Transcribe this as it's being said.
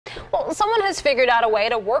Well, someone has figured out a way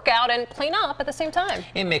to work out and clean up at the same time.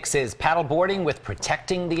 It mixes paddleboarding with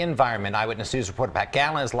protecting the environment. Eyewitness News reporter Pat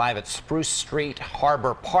Gallen is live at Spruce Street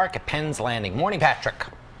Harbor Park at Penn's Landing. Morning, Patrick.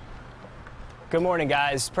 Good morning,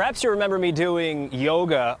 guys. Perhaps you remember me doing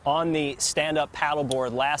yoga on the stand-up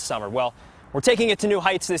paddleboard last summer. Well, we're taking it to new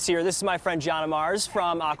heights this year. This is my friend John Amars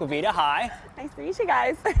from Aquavita. Hi. Nice to meet you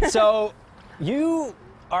guys. So you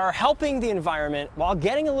are helping the environment while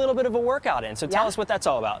getting a little bit of a workout in. So tell us what that's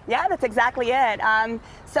all about. Yeah, that's exactly it.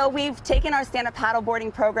 So we've taken our stand-up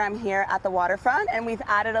paddleboarding program here at the waterfront, and we've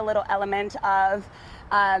added a little element of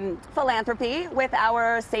philanthropy with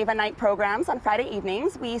our Save a Night programs on Friday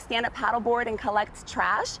evenings. We stand up paddleboard and collect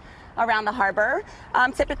trash around the harbor.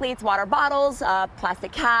 Typically it's water bottles,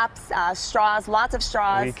 plastic caps, straws, lots of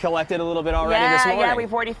straws. We collected a little bit already this morning. Yeah,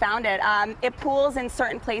 we've already found it. It pools in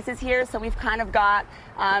certain places here, so we've kind of got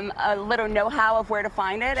a little know-how of where to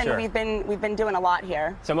find it, and Sure. we've been doing a lot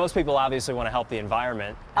here. So most people obviously want to help the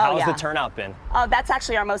environment. How's the turnout been? Oh, that's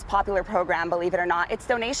actually our most popular program, believe it or not. It's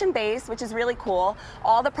donation-based, which is really cool.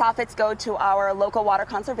 All the profits go to our local water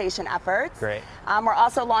conservation efforts. Great. We're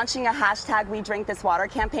also launching a hashtag We Drink This Water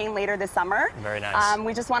campaign later this summer. Very nice.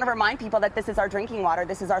 We just want to remind people that this is our drinking water,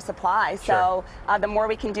 this is our supply. Sure. So the more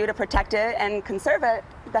we can do to protect it and conserve it,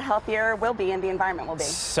 the healthier we'll be and the environment will be.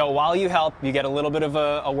 So while you help, you get a little bit of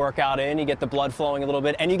a workout in, you get the blood flowing a little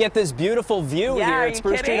bit, and you get this beautiful view here at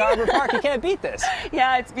Spruce Street Harbor Park. You can't beat this.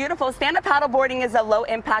 Yeah, it's beautiful. Stand-up paddleboarding is a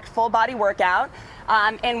low-impact, full-body workout.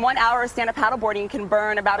 In 1 hour of stand-up paddleboarding, you can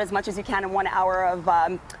burn about as much as you can in 1 hour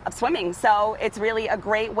of swimming. So it's really a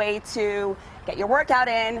great way to get your workout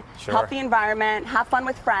in, Sure. help the environment, have fun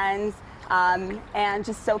with friends, and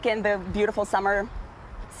just soak in the beautiful summer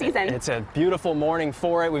season. It's a beautiful morning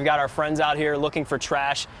for it. We've got our friends out here looking for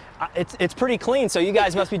trash. It's pretty clean, so you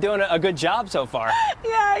guys must be doing a good job so far.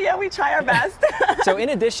 Yeah, we try our best. So in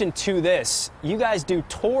addition to this, you guys do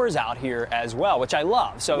tours out here as well, which I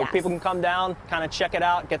love. So Yes. people can come down, kind of check it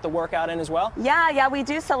out, get the workout in as well? Yeah, we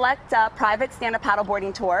do select private stand-up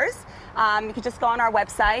paddleboarding tours. You can just go on our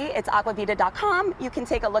website. It's aquavita.com. You can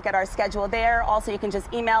take a look at our schedule there. Also, you can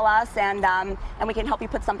just email us, and we can help you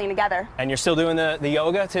put something together. And you're still doing the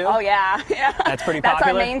yoga too? Oh, yeah. That's pretty That's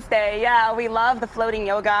popular? our mainstay. Yeah, we love the floating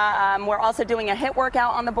yoga. We're also doing a HIIT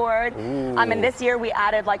workout on the board. And this year we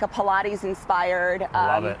added like a Pilates-inspired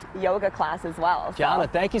Love it. yoga class as well. Gianna,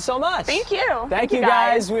 thank you so much. Thank you. Thank you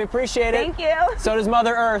guys. We appreciate it. Thank you. So does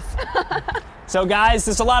Mother Earth. So guys,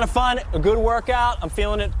 this is a lot of fun, a good workout. I'm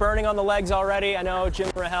feeling it burning on the legs already. I know Jim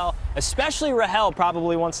and Rahel, especially Rahel,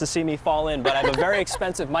 probably wants to see me fall in, but I have a very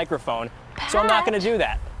expensive microphone, so I'm not going to do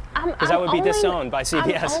that. Because I would be disowned by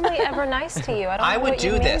CBS. I'm only ever nice to you. I would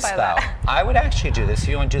do this, though. That. I would actually do this. If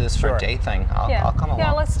you want to do this for a day thing, I'll come along.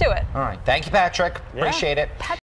 Yeah, let's do it. All right. Thank you, Patrick. Yeah. Appreciate it.